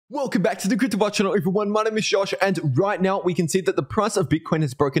Welcome back to the cryptowrld channel, everyone. My name is Josh, and right now we can see that the price of Bitcoin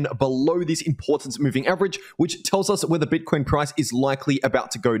has broken below this importance moving average, which tells us where the Bitcoin price is likely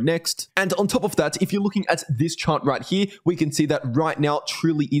about to go next. And on top of that, if you're looking at this chart right here, we can see that right now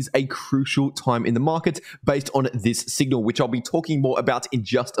truly is a crucial time in the market based on this signal, which I'll be talking more about in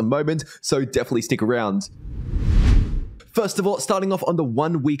just a moment, so definitely stick around. First of all, starting off on the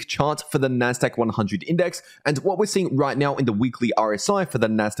 1 week chart for the Nasdaq 100 index, and what we're seeing right now in the weekly RSI for the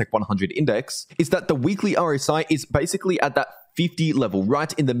Nasdaq 100 index is that the weekly RSI is basically at that 50 level,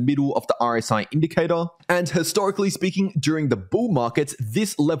 right in the middle of the RSI indicator. And historically speaking, during the bull markets,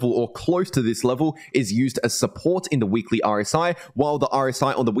 this level or close to this level is used as support in the weekly RSI, while the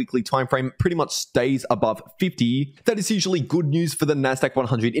RSI on the weekly time frame pretty much stays above 50. That is usually good news for the Nasdaq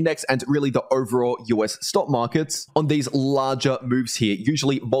 100 index and really the overall US stock markets on these larger moves here,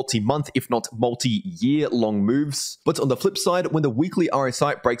 usually multi-month, if not multi-year long moves. But on the flip side, when the weekly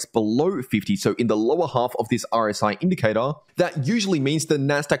RSI breaks below 50, so in the lower half of this RSI indicator, that usually means the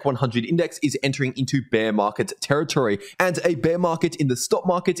Nasdaq 100 index is entering into bear market territory. And a bear market in the stock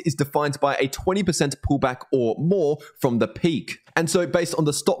market is defined by a 20% pullback or more from the peak. And so based on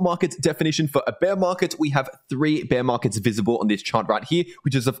the stock market definition for a bear market, we have 3 bear markets visible on this chart right here,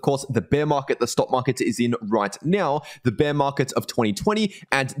 which is of course the bear market the stock market is in right now, the bear market of 2020,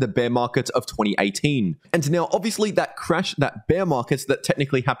 and the bear market of 2018. And now obviously that crash, that bear market that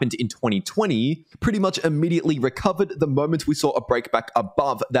technically happened in 2020, pretty much immediately recovered the moment we saw a breakback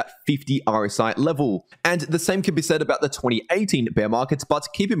above that 50 RSI level. And the same can be said about the 2018 bear markets, but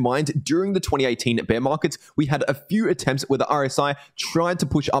keep in mind during the 2018 bear markets, we had a few attempts where the RSI tried to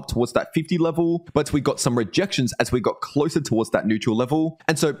push up towards that 50 level, but we got some rejections as we got closer towards that neutral level.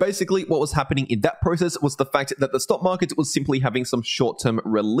 And so basically what was happening in that process was the fact that the stock market was simply having some short-term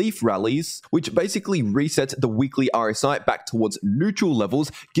relief rallies, which basically reset the weekly RSI back towards neutral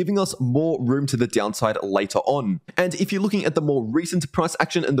levels, giving us more room to the downside later on. And if you're looking at the more recent price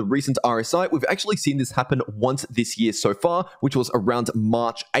action and the recent RSI, we've actually seen this happen once this year so far, which was around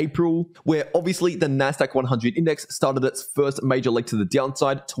March, April, where obviously the Nasdaq 100 index started its first major leg to the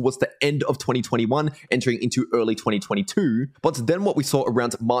downside towards the end of 2021, entering into early 2022. But then what we saw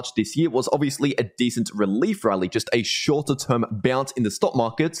around March this year was obviously a decent relief rally, just a shorter term bounce in the stock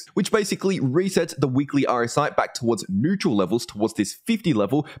markets, which basically reset the weekly RSI back towards neutral levels, towards this 50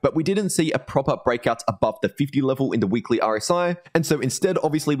 level, but we didn't see a proper breakout above the 50 level in the weekly RSI. And so instead,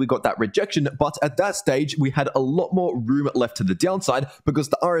 obviously we got that rejection, but at that stage, we had a lot more room left to the downside because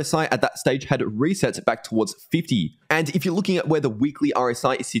the RSI at that stage had reset back towards 50. And if you're looking at where the weekly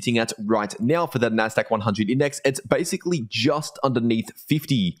RSI is sitting at right now for the Nasdaq 100 index, it's basically just underneath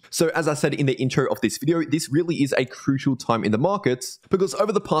 50. So as I said in the intro of this video, this really is a crucial time in the markets because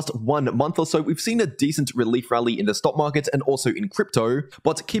over the past 1 month or so, we've seen a decent relief rally in the stock market and also in crypto.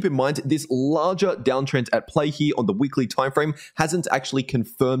 But keep in mind, this larger downtrend at play here on the weekly time frame hasn't actually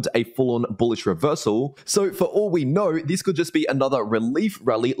confirmed a full-on bullish reversal. So for all we know, this could just be another relief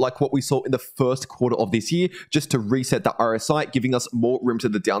rally like what we saw in the first quarter of this year, just to reset the RSI, giving us more room to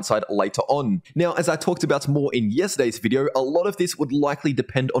the downside later on. Now, as I talked about more in yesterday's video, a lot of this would likely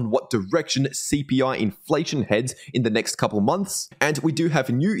depend on what direction CPI inflation heads in the next couple months. And we do have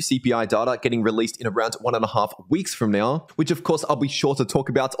new CPI data getting released in around 1.5 weeks from now, which of course I'll be sure to talk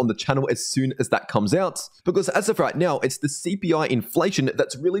about on the channel as soon as that comes out. Because as of right now, it's the CPI inflation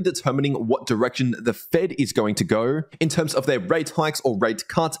that's really determining what direction the Fed is going to go in terms of their rate hikes or rate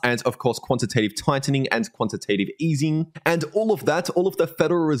cuts, and of course quantitative tightening and quantitative easing. And all of that, all of the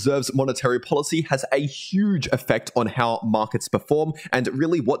Federal Reserve's monetary policy has a huge effect on how markets perform and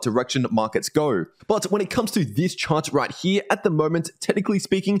really what direction markets go. But when it comes to this chart right here, at the moment, technically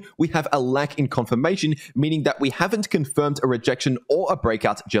speaking, we have a lack in confirmation, meaning that we haven't confirmed a rejection or a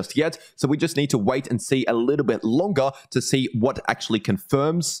breakout just yet. So we just need to wait and see a little bit longer to see what actually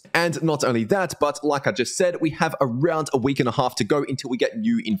confirms. And not only that, but like I just said, we have around a week and a half to go until we get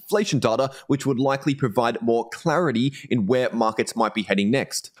new inflation data, which would likely provide more clarity in where markets might be heading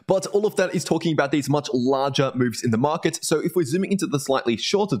next. But all of that is talking about these much larger moves in the market. So if we're zooming into the slightly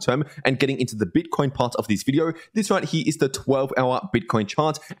shorter term and getting into the Bitcoin part of this video, this right here is the 12-hour Bitcoin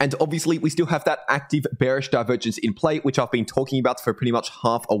chart. And obviously we still have that active bearish divergence in play, which I've been talking about for pretty much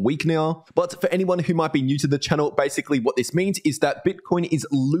half a week now. But for anyone who might be new to the channel, basically what this means is that Bitcoin is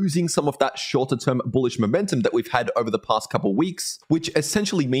losing some of that shorter term bullish momentum that we've had over the past couple weeks, which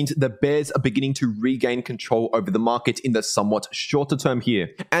essentially means the bears are beginning to regain control over the market in the the somewhat shorter term here.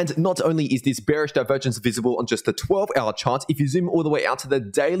 And not only is this bearish divergence visible on just the 12-hour chart, if you zoom all the way out to the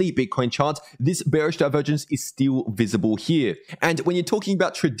daily Bitcoin chart, this bearish divergence is still visible here. And when you're talking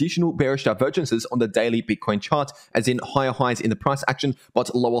about traditional bearish divergences on the daily Bitcoin chart, as in higher highs in the price action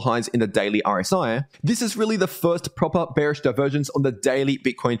but lower highs in the daily RSI, this is really the first proper bearish divergence on the daily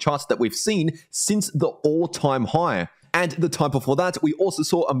Bitcoin charts that we've seen since the all-time high. And the time before that, we also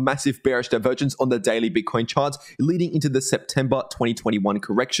saw a massive bearish divergence on the daily Bitcoin chart leading into the September 2021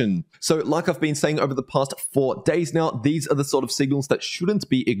 correction. So like I've been saying over the past 4 days now, these are the sort of signals that shouldn't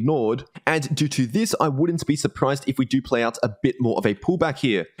be ignored. And due to this, I wouldn't be surprised if we do play out a bit more of a pullback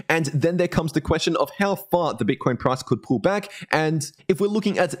here. And then there comes the question of how far the Bitcoin price could pull back. And if we're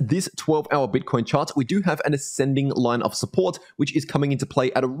looking at this 12-hour Bitcoin chart, we do have an ascending line of support, which is coming into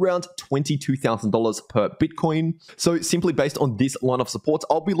play at around $22,000 per Bitcoin. So simply based on this line of support,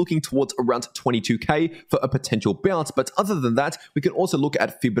 I'll be looking towards around 22K for a potential bounce. But other than that, we can also look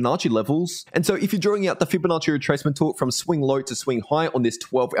at Fibonacci levels. And so if you're drawing out the Fibonacci retracement tool from swing low to swing high on this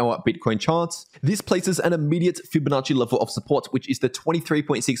 12-hour Bitcoin chart, this places an immediate Fibonacci level of support, which is the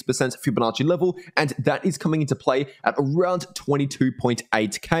 23.6% Fibonacci level, and that is coming into play at around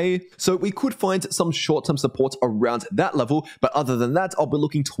 22.8K. So we could find some short-term support around that level, but other than that, I'll be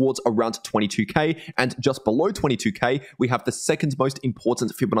looking towards around 22K, and just below 22K, we have the second most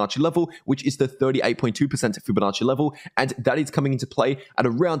important Fibonacci level, which is the 38.2% Fibonacci level, and that is coming into play at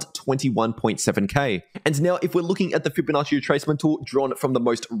around 21.7K. And now if we're looking at the Fibonacci retracement tool drawn from the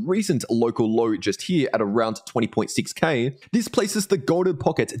most recent local low just here at around 20.6K, this places the golden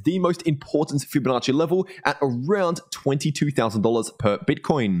pocket, the most important Fibonacci level, at around $22,000 per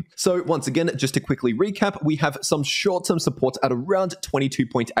Bitcoin. So once again, just to quickly recap, we have some short-term support at around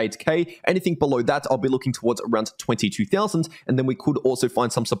 22.8K. Anything below that, I'll be looking towards around 22,000, and then we could also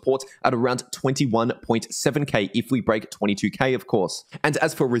find some support at around 21.7K if we break 22K, of course. And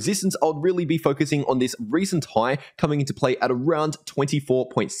as for resistance, I'll really be focusing on this recent high coming into play at around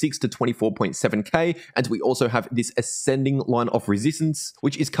 24.6 to 24.7K, and we also have this ascending line of resistance,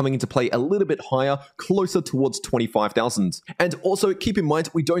 which is coming into play a little bit higher, closer towards 25,000. And also keep in mind,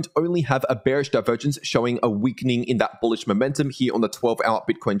 we don't only have a bearish divergence showing a weakening in that bullish momentum here on the 12-hour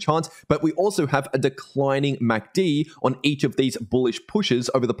Bitcoin chart, but we also have a declining MACD on each of these bullish pushes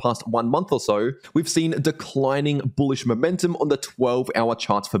over the past 1 month or so. We've seen declining bullish momentum on the 12-hour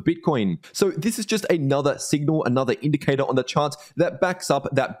chart for Bitcoin. So this is just another signal, another indicator on the chart that backs up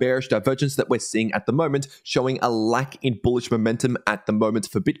that bearish divergence that we're seeing at the moment, showing a lack in bullish momentum at the moment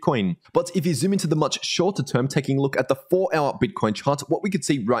for Bitcoin. But if you zoom into the much shorter term, taking a look at the 4-hour Bitcoin chart, what we could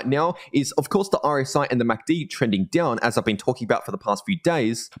see right now is, of course, the RSI and the MACD trending down, as I've been talking about for the past few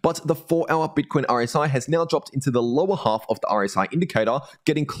days. But the 4-hour Bitcoin RSI has now dropped into the lower half of the RSI indicator,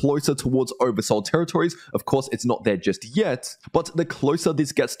 getting closer towards oversold territories. Of course, it's not there just yet, but the closer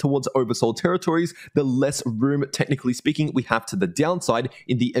this gets towards oversold territories, the less room, technically speaking, we have to the downside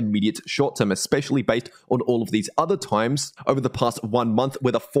in the immediate short term, especially based on all of these other times over the past 1 month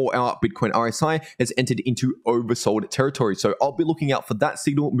where the 4-hour Bitcoin RSI has entered into oversold territory. So I'll be looking out for that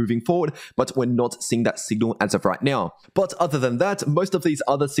signal moving forward, but we're not seeing that signal as of right now. But other than that, most of these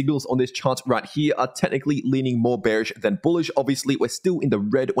other signals on this chart right here are technically leaning more bearish than bullish. Obviously, we're still in the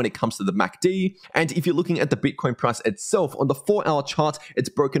red when it comes to the MACD. And if you're looking at the Bitcoin price itself, on the 4-hour chart, it's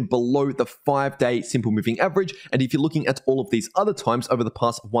broken below the 5-day simple moving average. And if you're looking at all of these other times over the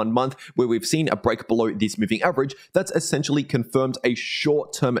past 1 month where we've seen a break below this moving average, that's essentially confirmed a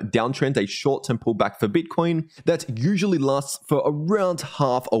short-term downtrend, a short-term pullback for Bitcoin that usually lasts for around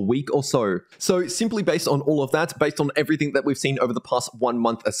half a week or so. So simply based on all of that, based on everything that we've seen over the past 1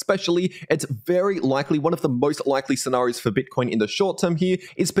 month especially, it's very likely, one of the most likely scenarios for Bitcoin in the short term here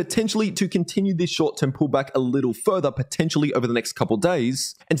is potentially to continue this short-term pullback a little further, potentially over the next couple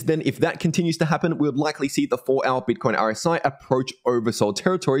days. And then if that continues to happen, we would likely see the 4-hour Bitcoin RSI approach oversold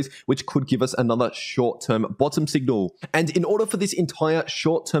territories, which could give us another short-term bottom signal. And in order for this entire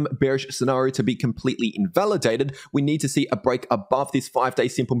short-term bearish scenario to be completely invalidated, we need to see a break above this 5-day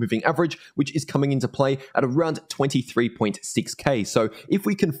simple moving average, which is coming into play at around 23.6K. So if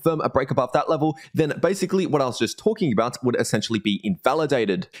we confirm a break above that level, then basically what I was just talking about would essentially be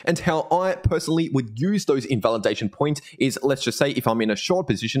invalidated. And how I personally would use those invalidation points is, let's just say if I'm in a short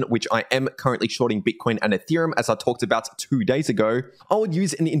position, which I am currently shorting Bitcoin and Ethereum, as I talked about 2 days ago, I would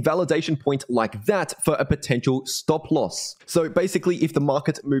use an invalidation point like that for a potential stop loss. So basically, if the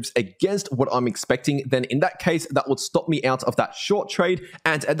market moves against what I'm expecting, then in that case, that would stop me out of that short trade.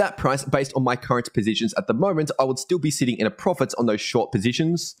 And at that price, based on my current positions at the moment, I would still be sitting in a profit on those short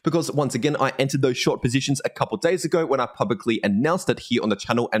positions, because once again, I entered those short positions a couple days ago when I publicly announced it here on the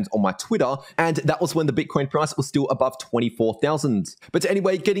channel and on my Twitter, and that was when the Bitcoin price was still above 24,000. But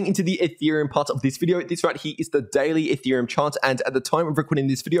anyway, getting into the Ethereum part of this video, this right here is the daily Ethereum chart, and at the time of recording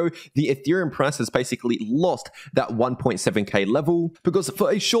this video, the Ethereum price has basically lost that 1.7k level, because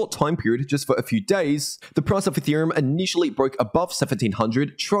for a short time period, just for a few days, the price of Ethereum initially broke above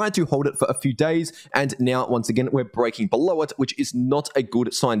 1700, tried to hold it for a few days, and now once again we're breaking below it, which is not a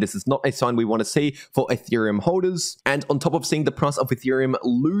good sign. This is not a sign we want to see for Ethereum holders. And on top of seeing the price of Ethereum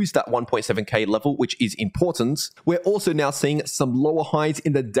lose that 1.7k level, which is important, we're also now seeing some lower highs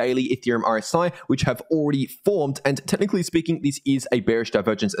in the daily Ethereum RSI, which have already formed. And technically speaking, this is a bearish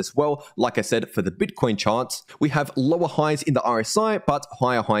divergence as well. Like I said, for the Bitcoin chart, we have lower highs in the RSI, but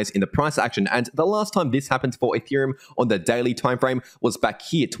higher highs in the price action. And the last time this happened for Ethereum on the daily time frame was back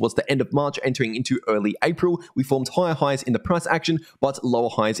here towards the end of March, entering into early April. We formed higher highs in the price action, but lower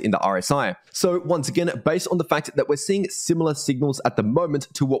highs in the RSI. So once again, based on the fact that we're seeing similar signals at the moment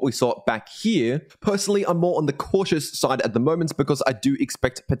to what we saw back here, personally, I'm more on the cautious side at the moment because I do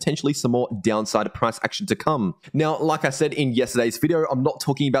expect potentially some more downside price action to come. Now, like I said in yesterday's video, I'm not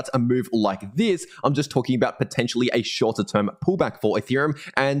talking about a move like this. I'm just talking about potentially a shorter term pullback for Ethereum.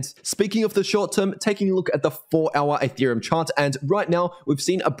 And speaking of the short term, taking a look at the 4-hour Ethereum chart, and right now we've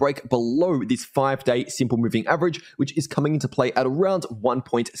seen a break below this 5-day simple moving average, which is coming into play at around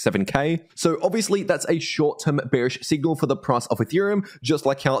 1.7k. So obviously that's a short-term bearish signal for the price of Ethereum, just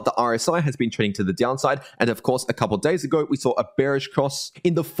like how the RSI has been trending to the downside. And of course, a couple of days ago, we saw a bearish cross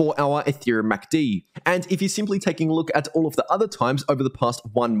in the 4-hour Ethereum MACD. And if you're simply taking a look at all of the other times over the past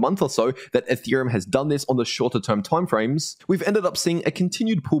 1 month or so that Ethereum has done this on the shorter term timeframes, we've ended up seeing a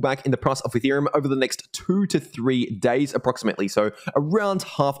continued pullback in the price of Ethereum over the next 2 to 3 days approximately. So around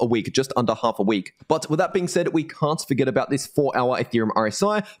half a week, just under half a week. But with that being said, we can't forget about this 4-hour Ethereum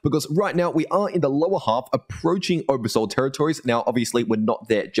RSI, because right now we are in the lower half approaching oversold territories. Now, obviously, we're not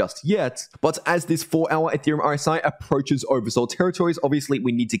there just yet, but as this 4-hour Ethereum RSI approaches oversold territories, obviously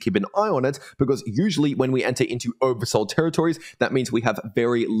we need to keep an eye on it, because usually when we enter into oversold territories, that means we have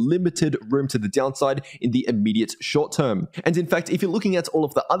very limited room to the downside in the immediate short term. And in fact, if you're looking at all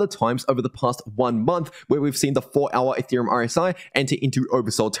of the other times over the past 1 month where we've seen the 4-hour Ethereum RSI enter into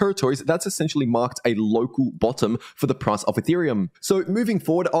oversold territories, that's essentially marked a local bottom for the price of Ethereum. So moving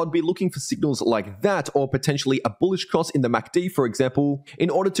forward, I'd be looking for signals like that, or potentially a bullish cross in the MACD, for example, in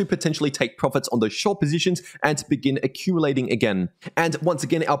order to potentially take profits on those short positions and begin accumulating again. And once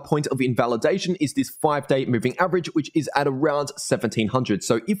again, our point of invalidation is this 5-day moving average, which is at around 1700.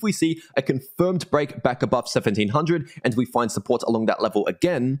 So if we see a confirmed break back above 1700 and we find support along that level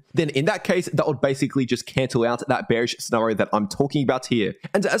again, then in that case, that would basically just cancel out that bearish scenario that I'm talking about here.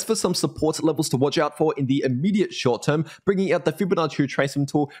 And as for some support levels to watch out for in the immediate short term, bringing out the Fibonacci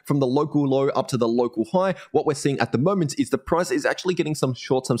retracement tool from the local low up to the local high, what we're seeing at the moment is the price is actually getting some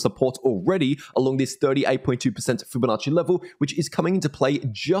short-term support already along this 38.2% Fibonacci level, which is coming into play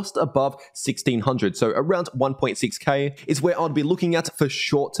just above 1600. So around 1.6k is where I'd be looking at for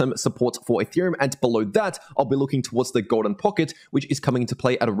short-term support for Ethereum, and below that, I'll be looking towards the golden pocket, which is coming into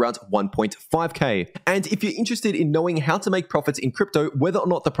play at around 1.5k. And if you're interested in knowing how to make profits in crypto, whether or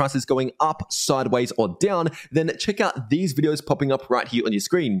not the price is going up, sideways, or down, then check out these videos popping up right here on your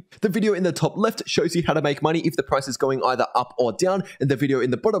screen. The video in the top left shows you how to make money if the price is going either up or down, and the video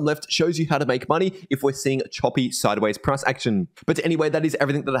in the bottom left shows you how to make money if we're seeing choppy sideways price action. But anyway, that is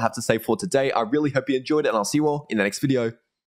everything that I have to say for today. I really hope you enjoyed it, and I'll see you all in the next video.